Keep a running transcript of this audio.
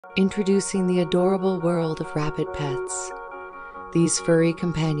Introducing the adorable world of rabbit pets. These furry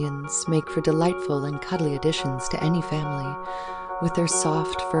companions make for delightful and cuddly additions to any family. With their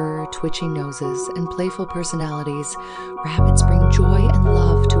soft fur, twitchy noses, and playful personalities, rabbits bring joy and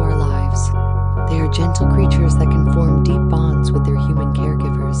love to our lives. They are gentle creatures that can form deep bonds with their human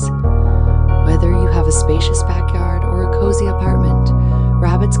caregivers. Whether you have a spacious backyard or a cozy apartment,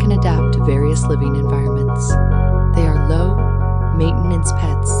 rabbits can adapt to various living environments. They are low maintenance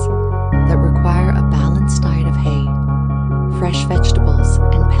pets